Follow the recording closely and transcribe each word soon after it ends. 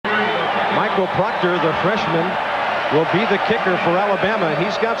Michael Proctor, the freshman, will be the kicker for Alabama.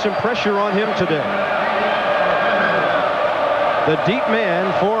 He's got some pressure on him today. The deep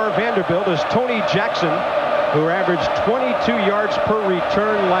man for Vanderbilt is Tony Jackson, who averaged 22 yards per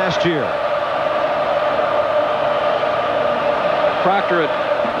return last year. Proctor,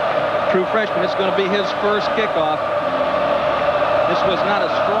 a true freshman, it's going to be his first kickoff. This was not a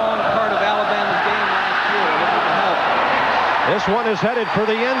strong part of Alabama's game last year. Looking to help. This one is headed for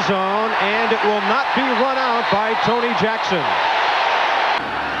the end zone, and it will not be run out by Tony Jackson.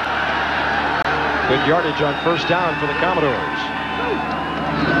 Good yardage on first down for the Commodores.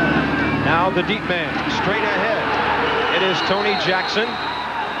 Now the deep man straight ahead. It is Tony Jackson.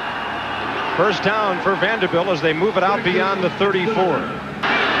 First down for Vanderbilt as they move it out beyond the 34.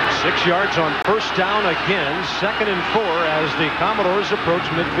 6 yards on first down again. 2nd and 4 as the Commodores approach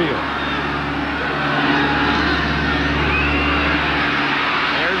midfield.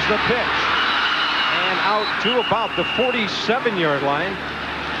 There's the pitch. And out to about the 47-yard line.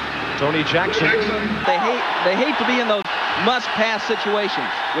 Tony Jackson. They hate to be in those must-pass situations,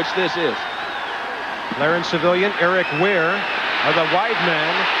 which this is. Clarence Civilian, Eric Ware are the wide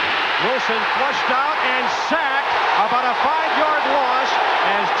men. Wilson flushed out and sacked. About a 5-yard loss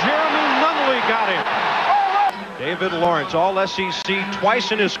as Jeremy Nunley got him. David Lawrence, all SEC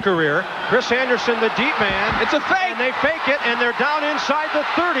twice in his career. Chris Anderson, the deep man. It's a fake. And they fake it, and they're down inside the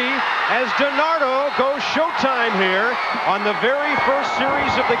 30 as DiNardo goes showtime here on the very first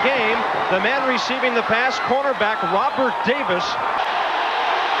series of the game. The man receiving the pass, cornerback Robert Davis.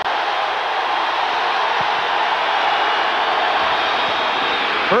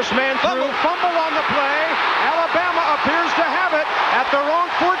 First man through, fumble on the play. Alabama appears to have it at their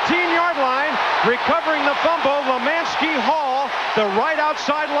own 14-yard line. Recovering the fumble, Lemansky Hall, the right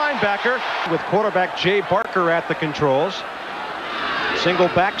outside linebacker, with quarterback Jay Barker at the controls. Single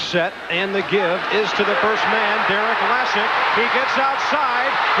back set, and the give is to the first man, Derek Lassick. He gets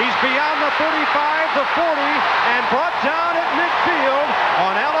outside. He's beyond the 35, the 40, and brought down at midfield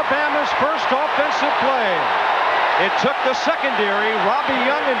on Alabama's first offensive play. It took the secondary, Robbie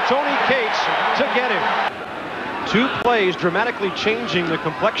Young and Tony Cates, to get him. 2 plays dramatically changing the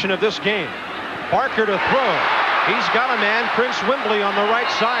complexion of this game. Barker to throw. He's got a man, Prince Wimbley, on the right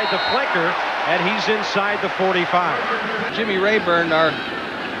side, the flanker, and he's inside the 45. Jimmy Rayburn, our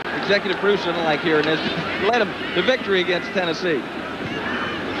executive producer, doesn't like hearing this, led him to victory against Tennessee.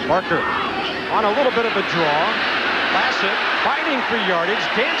 Barker on a little bit of a draw. Bassett fighting for yardage,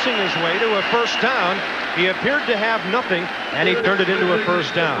 dancing his way to a first down. He appeared to have nothing, and he turned it into a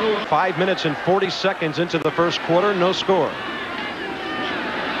first down. 5 minutes and 40 seconds into the first quarter, no score.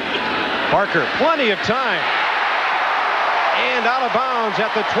 Barker, plenty of time. And out of bounds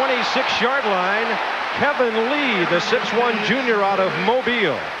at the 26-yard line, Kevin Lee, the 6'1 junior out of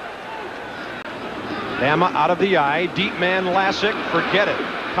Mobile. Bama out of the eye, deep man Lassick, forget it.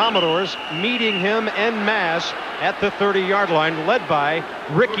 Commodores meeting him en masse at the 30-yard line, led by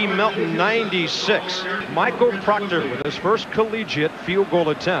Ricky Melton, 96. Michael Proctor with his first collegiate field goal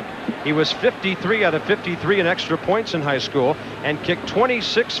attempt. He was 53 out of 53 in extra points in high school and kicked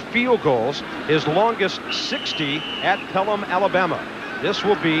 26 field goals, his longest 60 at Pelham, Alabama. This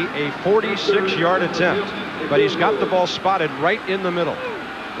will be a 46-yard attempt, but he's got the ball spotted right in the middle.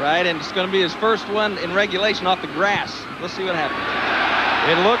 Right, and it's going to be his first one in regulation off the grass. Let's see what happens.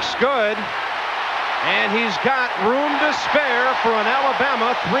 It looks good, and he's got room to spare for an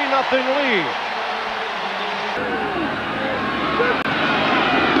Alabama 3-0 lead.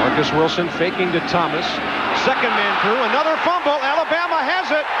 Marcus Wilson faking to Thomas. Second man through, another fumble. Alabama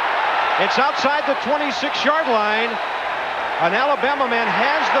has it. It's outside the 26-yard line. An Alabama man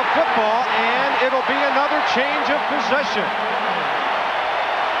has the football, and it'll be another change of possession.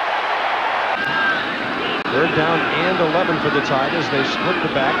 Third down and 11 for the Tide as they split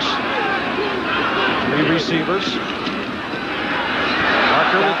the backs. 3 receivers.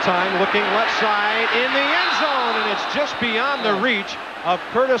 Barker with time, looking left side in the end zone, and it's just beyond the reach of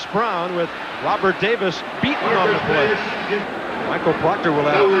Curtis Brown with Robert Davis beaten on the play. Michael Proctor will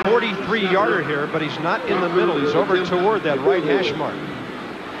have a 43-yarder here, but he's not in the middle. He's over toward that right hash mark.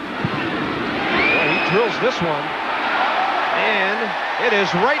 Well, he drills this one, and it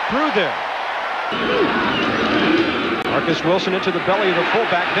is right through there. Marcus Wilson into the belly of the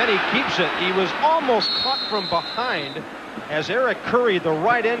fullback, then he keeps it. He was almost caught from behind as Eric Curry, the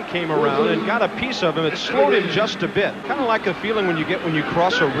right end, came around and got a piece of him. It slowed him just a bit. Kind of like the feeling when you get when you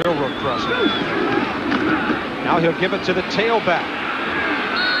cross a railroad crossing. Now he'll give it to the tailback.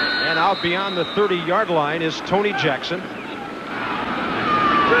 And out beyond the 30-yard line is Tony Jackson.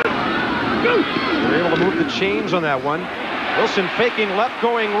 They're able to move the chains on that one. Wilson faking left,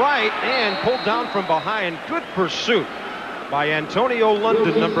 going right, and pulled down from behind. Good pursuit by Antonio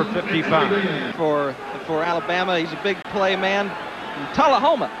London, number 55. For Alabama, he's a big play man from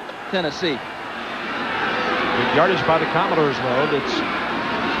Tullahoma, Tennessee. Good yardage by the Commodores, though. It's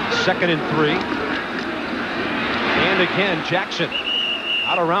 2nd and 3. And again, Jackson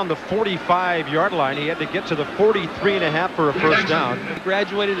out around the 45-yard line. He had to get to the 43.5 for a first down. He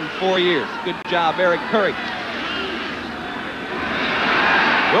graduated in 4 years. Good job, Eric Curry.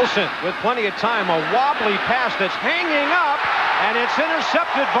 Wilson with plenty of time, a wobbly pass that's hanging up, and it's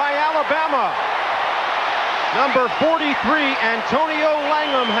intercepted by Alabama. Number 43, Antonio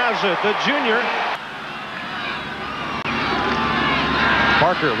Langham has it, the junior.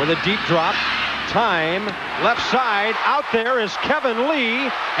 Parker with a deep drop. Time, left side, out there is Kevin Lee,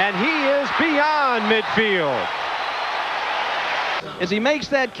 and he is beyond midfield. As he makes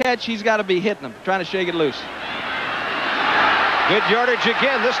that catch, he's got to be hitting him, trying to shake it loose. Good yardage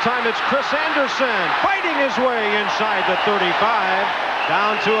again. This time it's Chris Anderson fighting his way inside the 35,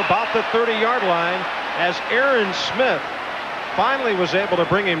 down to about the 30-yard line, as Aaron Smith finally was able to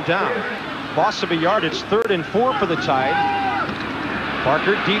bring him down. Loss of a yard. It's 3rd and 4 for the Tide.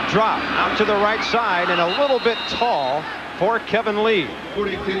 Parker, deep drop out to the right side, and a little bit tall for Kevin Lee.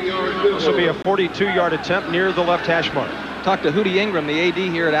 This will be a 42-yard attempt near the left hash mark. Talked to Hootie Ingram, the AD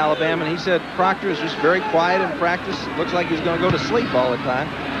here at Alabama, and he said Proctor is just very quiet in practice. Looks like he's going to go to sleep all the time.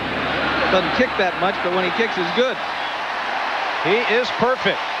 Doesn't kick that much, but when he kicks, it's good. He is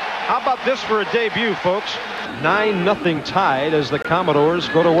perfect. How about this for a debut, folks? 9-0 Tide as the Commodores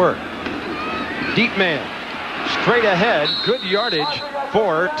go to work. Deep man, straight ahead, good yardage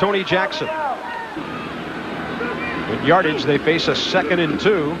for Tony Jackson. Good yardage, they face a 2nd and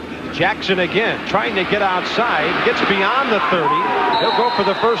 2. Jackson again trying to get outside, gets beyond the 30. He'll go for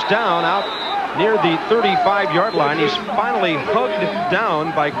the first down out near the 35-yard line. He's finally hugged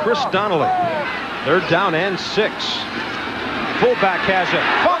down by Chris Donnelly. 3rd down and 6. Fullback has it.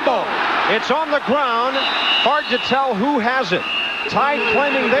 Fumble. It's on the ground. Hard to tell who has it. Tide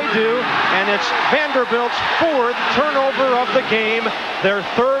claiming they do, and it's Vanderbilt's 4th turnover of the game, their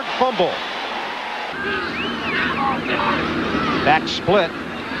 3rd fumble. Back split.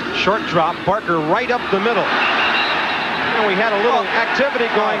 Short drop, Parker right up the middle. And we had a little activity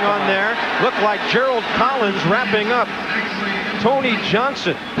going on there. Looked like Gerald Collins wrapping up Tony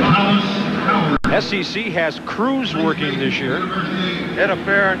Johnson. SEC has crews working this year.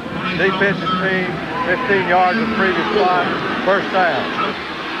 Interference, defensive team, 15 yards of previous play, first down.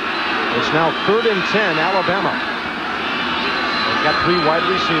 It's now 3rd and 10, Alabama. They've got 3 wide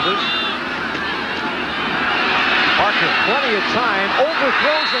receivers. Parker, plenty of time,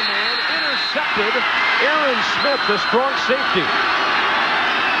 overthrows a man, intercepted. Aaron Smith, the strong safety.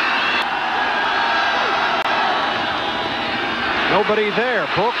 Nobody there,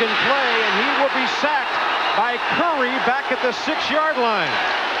 broken play, and he will be sacked by Curry back at the 6-yard line.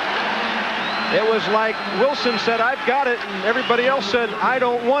 It was like Wilson said, "I've got it," and everybody else said, "I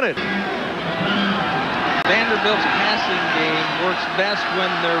don't want it." Vanderbilt's passing game works best when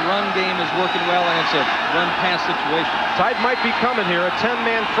their run game is working well, and it's a run-pass situation. Tide might be coming here, a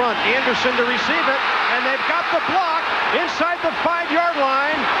 10-man front. Anderson to receive it, and they've got the block inside the 5-yard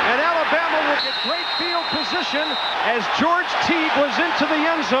line, and Alabama will get great field position as George Teague was into the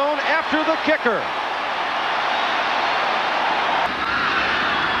end zone after the kicker.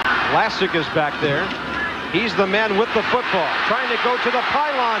 Lassick is back there. He's the man with the football, trying to go to the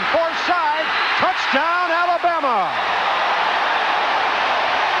pylon, far side, touchdown Alabama.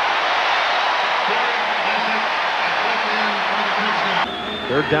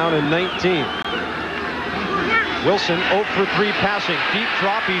 They're down in 19. Wilson 0 for 3 passing, deep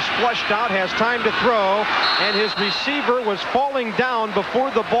drop, he's flushed out, has time to throw, and his receiver was falling down before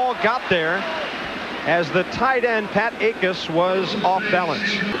the ball got there, as the tight end, Pat Akis, was off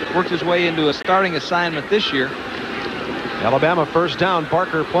balance. Worked his way into a starting assignment this year. Alabama first down.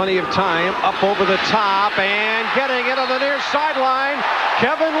 Parker, plenty of time, up over the top, and getting it on the near sideline.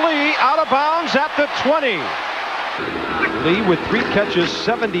 Kevin Lee out of bounds at the 20. Lee with 3 catches,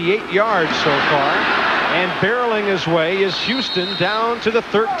 78 yards so far, and barreling his way is Houston down to the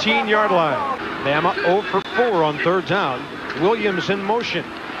 13-yard line. Bama 0 for 4 on 3rd down. Williams in motion.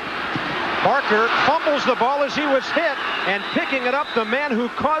 Parker fumbles the ball as he was hit, and picking it up, the man who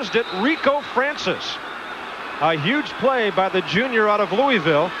caused it, Rico Francis. A huge play by the junior out of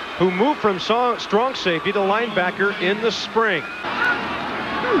Louisville, who moved from strong safety to linebacker in the spring.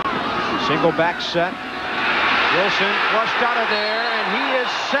 Single back set. Wilson flushed out of there, and he is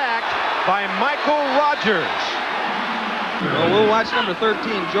sacked by Michael Rogers. Well, we'll watch number 13,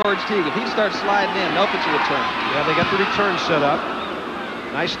 George Teague. If he starts sliding in, nope, it's a return. Yeah, they got the return set up.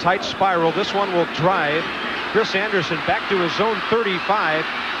 Nice tight spiral. This one will drive. Chris Anderson back to his own 35.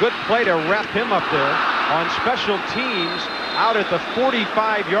 Good play to wrap him up there. On special teams, out at the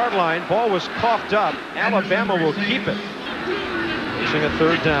 45-yard line. Ball was coughed up. Alabama will keep it. Facing a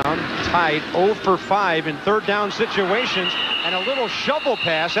third down. Tied 0 for 5 in third down situations. And a little shovel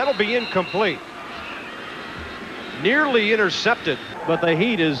pass. That'll be incomplete. Nearly intercepted. But the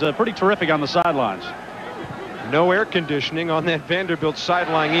heat is pretty terrific on the sidelines. No air conditioning on that Vanderbilt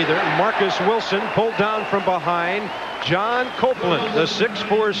sideline either. Marcus Wilson pulled down from behind John Copeland, the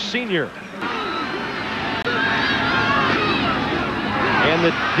 6'4" senior. And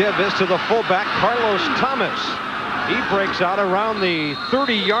the give is to the fullback, Carlos Thomas. He breaks out around the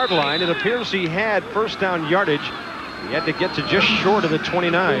 30-yard line. It appears he had first down yardage. He had to get to just short of the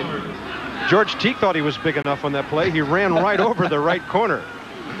 29. George Teague thought he was big enough on that play. He ran right over the right corner.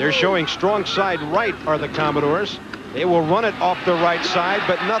 They're showing strong side right are the Commodores. They will run it off the right side,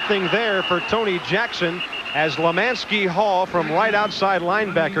 but nothing there for Tony Jackson as Lemansky Hall from right outside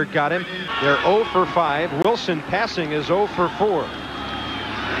linebacker got him. They're 0 for 5. Wilson passing is 0 for 4.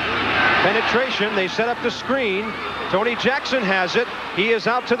 Penetration, they set up the screen. Tony Jackson has it. He is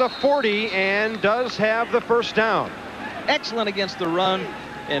out to the 40 and does have the first down. Excellent against the run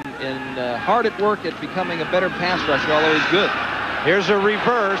and hard at work at becoming a better pass rusher, although he's good. Here's a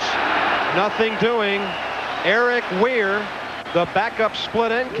reverse. Nothing doing. Eric Weir, the backup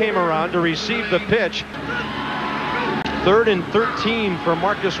split end, came around to receive the pitch. 3rd and 13 for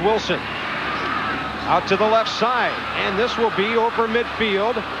Marcus Wilson. Out to the left side. And this will be over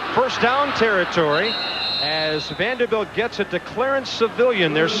midfield. First down territory as Vanderbilt gets it to Clarence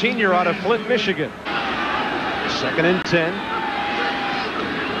Civilian, their senior out of Flint, Michigan. 2nd and 10.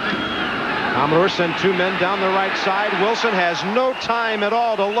 Commodores send 2 men down the right side. Wilson has no time at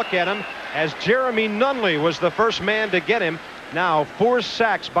all to look at him as Jeremy Nunley was the first man to get him. Now 4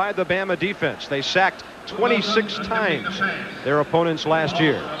 sacks by the Bama defense. They sacked 26 times their opponents last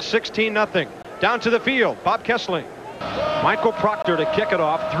year. 16-0. Down to the field, Bob Kessling. Michael Proctor to kick it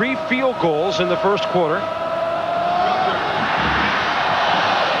off. 3 field goals in the first quarter.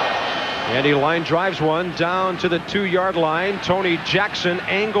 And he line drives one down to the 2-yard line. Tony Jackson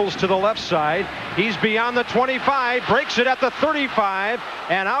angles to the left side. He's beyond the 25, breaks it at the 35,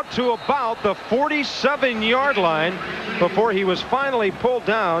 and out to about the 47-yard line before he was finally pulled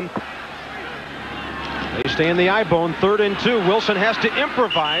down. They stay in the I-bone, 3rd and 2. Wilson has to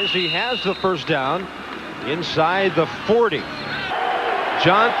improvise. He has the first down inside the 40.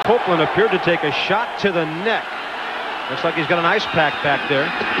 John Copeland appeared to take a shot to the neck. Looks like he's got an ice pack back there.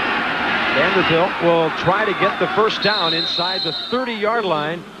 Vanderbilt will try to get the first down inside the 30-yard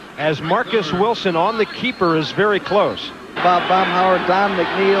line as Marcus Wilson on the keeper is very close. Bob Baumhauer, Don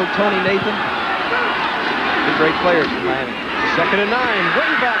McNeil, Tony Nathan. The great players from Miami. 2nd and 9.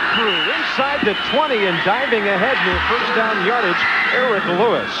 Wingback through inside the 20 and diving ahead near first down yardage, Eric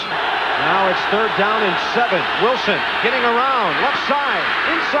Lewis. Now it's 3rd down and 7. Wilson getting around left side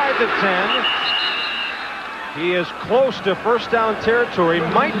inside the 10. He is close to first down territory,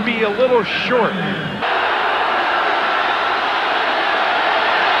 might be a little short.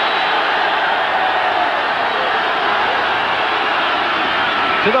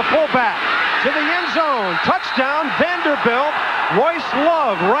 To the fullback, to the end zone, touchdown Vanderbilt. Royce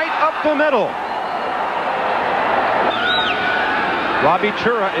Love right up the middle. Robbie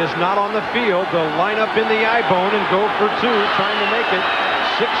Chura is not on the field. They'll line up in the I-bone and go for 2, trying to make it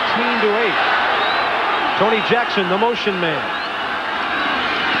 16-8. Tony Jackson, the motion man.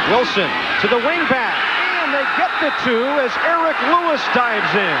 Wilson to the wingback, and they get the 2 as Eric Lewis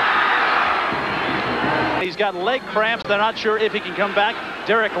dives in. He's got leg cramps. They're not sure if he can come back.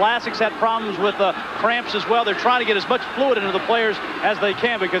 Derek Lassik's had problems with cramps as well. They're trying to get as much fluid into the players as they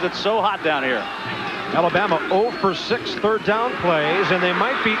can because it's so hot down here. Alabama 0 for 6 third down plays, and they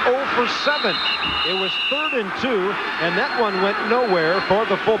might be 0 for 7. It was 3rd and 2, and that one went nowhere for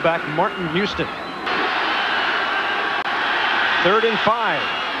the fullback, Martin Houston. 3rd and 5.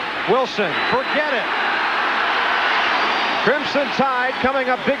 Wilson, forget it. Crimson Tide coming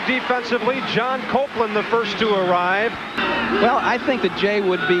up big defensively. John Copeland, the first to arrive. Well, I think that Jay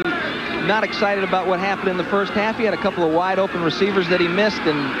would be not excited about what happened in the first half. He had a couple of wide open receivers that he missed,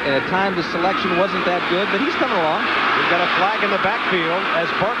 and at times the selection wasn't that good, but he's coming along. We've got a flag in the backfield as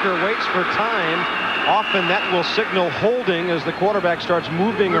Parker waits for time. Often that will signal holding as the quarterback starts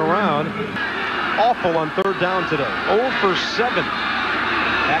moving around. Awful on 3rd down today. 0 for 7.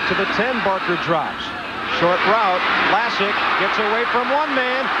 Back to the 10, Barker drops. Short route. Lassik gets away from one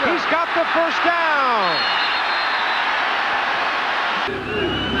man. He's got the first down.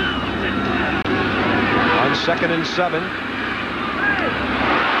 2nd and 7.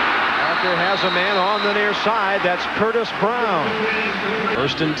 Parker has a man on the near side. That's Curtis Brown.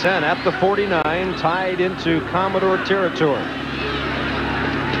 1st and 10 at the 49, tied into Commodore territory.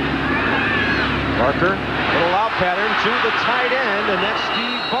 Parker, little out pattern to the tight end, and that's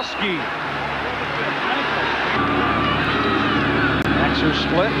Steve Buskey. Backs are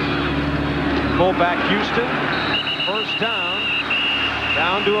split. Fullback Houston. 1st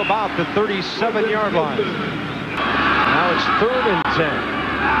down to about the 37-yard line. Now it's 3rd and 10.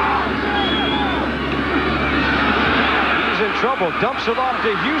 He's in trouble. Dumps it off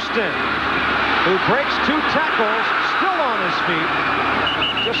to Houston, who breaks 2 tackles, still on his feet.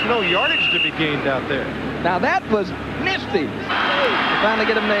 Just no yardage to be gained out there. Now that was nifty. They finally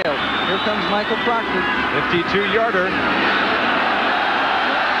get him nailed. Here comes Michael Proctor. 52-yarder.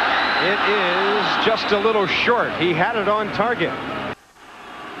 It is just a little short. He had it on target.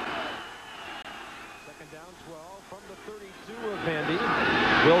 2nd down 12 from the 32 of Vandy.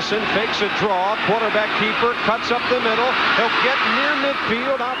 Wilson fakes a draw. Quarterback keeper cuts up the middle. He'll get near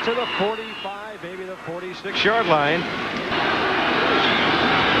midfield out to the 45, maybe the 46-yard line.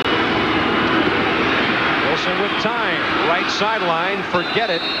 Wilson with time. Right sideline.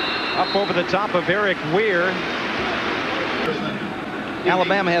 Forget it. Up over the top of Eric Weir.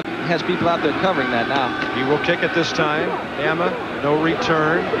 Alabama has people out there covering that now. He will kick it this time. Bama, no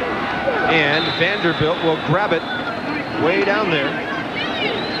return. And Vanderbilt will grab it way down there.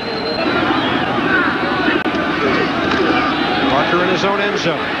 Parker in his own end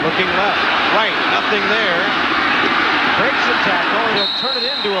zone. Looking left. Right. Nothing there. Breaks the tackle, and he'll turn it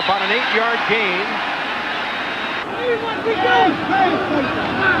into about an 8-yard gain.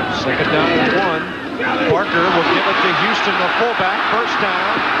 2nd down and 1. Parker will give it to Houston, the fullback. 1st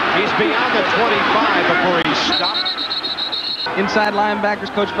down. He's beyond the 25 before he's stopped. Inside linebackers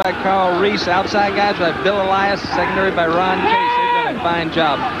coached by Carl Reese. Outside guys by Bill Elias. Secondary by Ron Case. They've done a fine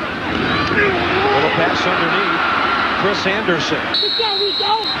job. Little pass underneath. Chris Anderson.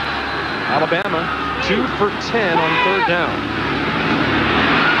 Alabama 2 for 10 on 3rd down.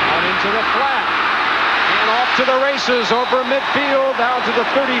 Out into the flat. And off to the races over midfield. Down to the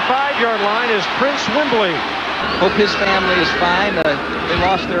 35-yard line is Prince Wimbley. Hope his family is fine. They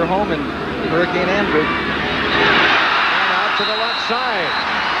lost their home in Hurricane Andrew. And out to the left side.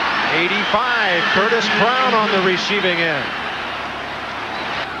 85, Curtis Brown on the receiving end.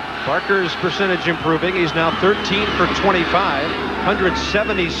 Parker's percentage improving. He's now 13 for 25,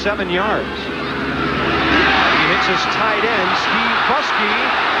 177 yards. He hits his tight end, Steve Buskey,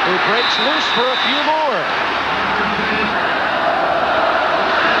 who breaks loose for a few more.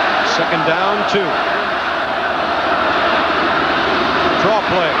 2nd down 2. Draw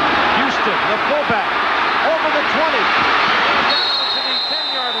play. Houston, the fullback, over the 20. Down to the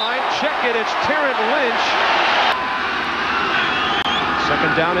 10-yard line. Check it, it's Terrence Lynch.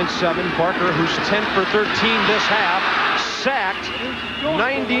 2nd down and 7. Parker, who's 10 for 13 this half, sacked.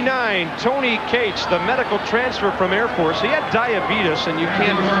 99. Tony Cates, the medical transfer from Air Force. He had diabetes, and you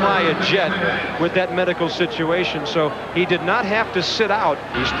can't fly a jet with that medical situation, so he did not have to sit out.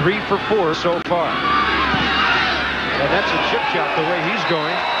 He's 3 for 4 so far. And that's a chip shot the way he's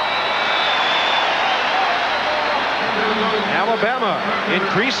going. Alabama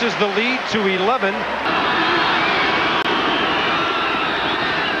increases the lead to 11.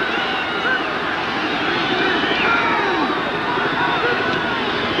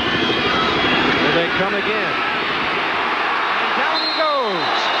 Come again. And down he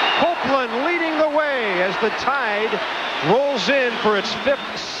goes. Copeland leading the way as the Tide rolls in for its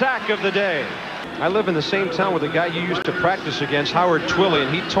 5th sack of the day. I live in the same town with a guy you used to practice against, Howard Twilley,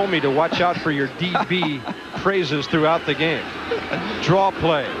 and he told me to watch out for your DB praises throughout the game. Draw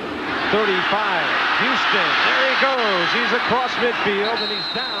play. 35. Houston. There he goes. He's across midfield, and he's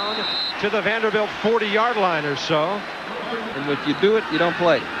down to the Vanderbilt 40-yard line or so. And if you do it, you don't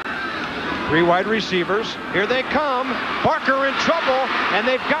play. 3 wide receivers. Here they come. Parker in trouble, and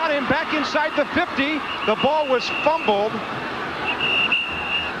they've got him back inside the 50. The ball was fumbled.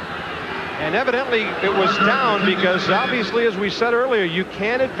 And evidently it was down because obviously, as we said earlier, you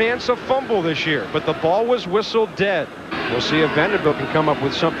can't advance a fumble this year. But the ball was whistled dead. We'll see if Vanderbilt can come up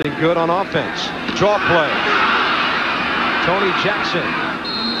with something good on offense. Draw play. Tony Jackson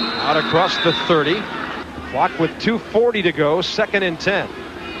out across the 30. Clock with 2:40 to go. 2nd and 10.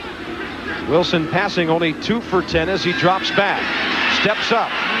 Wilson passing only 2 for 10 as he drops back. Steps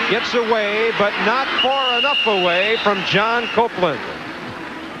up. Gets away, but not far enough away from John Copeland.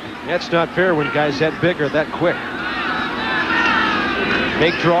 That's not fair when guys that big are that quick.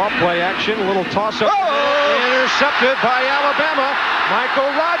 Make draw, play action, a little toss-up. Oh! intercepted by Alabama. Michael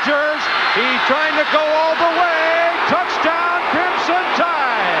Rogers, he's trying to go all the way. Touchdown, Crimson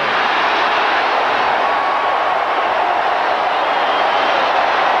Tide.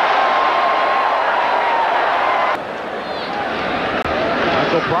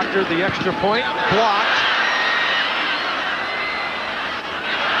 Michael Proctor, the extra point, blocked.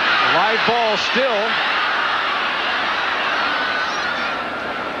 Live ball still.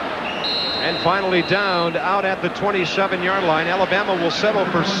 And finally downed out at the 27-yard line. Alabama will settle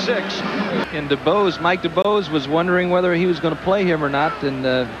for 6. And DeBose, Mike DeBose, was wondering whether he was going to play him or not, and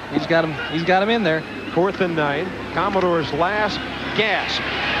he's got him in there. 4th and 9. Commodores' last gasp.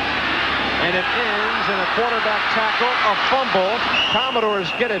 And it ends in a quarterback tackle, a fumble. Commodores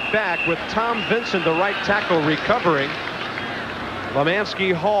get it back with Tom Vincent, the right tackle, recovering.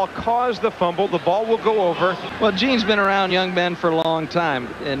 Lemansky Hall caused the fumble. The ball will go over. Well, Gene's been around young men for a long time,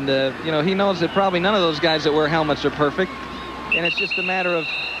 and you know, he knows that probably none of those guys that wear helmets are perfect, and it's just a matter of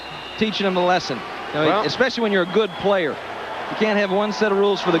teaching them a lesson. You know, well, especially when you're a good player, you can't have one set of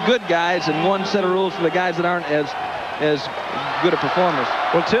rules for the good guys and one set of rules for the guys that aren't as good a performers.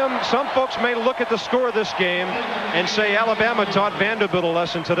 Well, Tim, some folks may look at the score of this game and say Alabama taught Vanderbilt a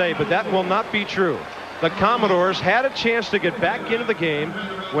lesson today, but that will not be true. The Commodores had a chance to get back into the game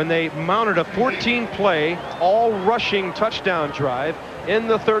when they mounted a 14-play, all-rushing touchdown drive in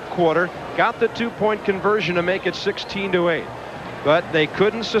the 3rd quarter, got the 2-point conversion to make it 16-8. But they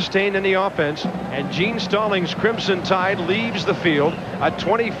couldn't sustain any offense, and Gene Stallings' Crimson Tide leaves the field, a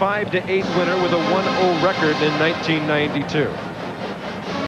 25-8 winner with a 1-0 record in 1992.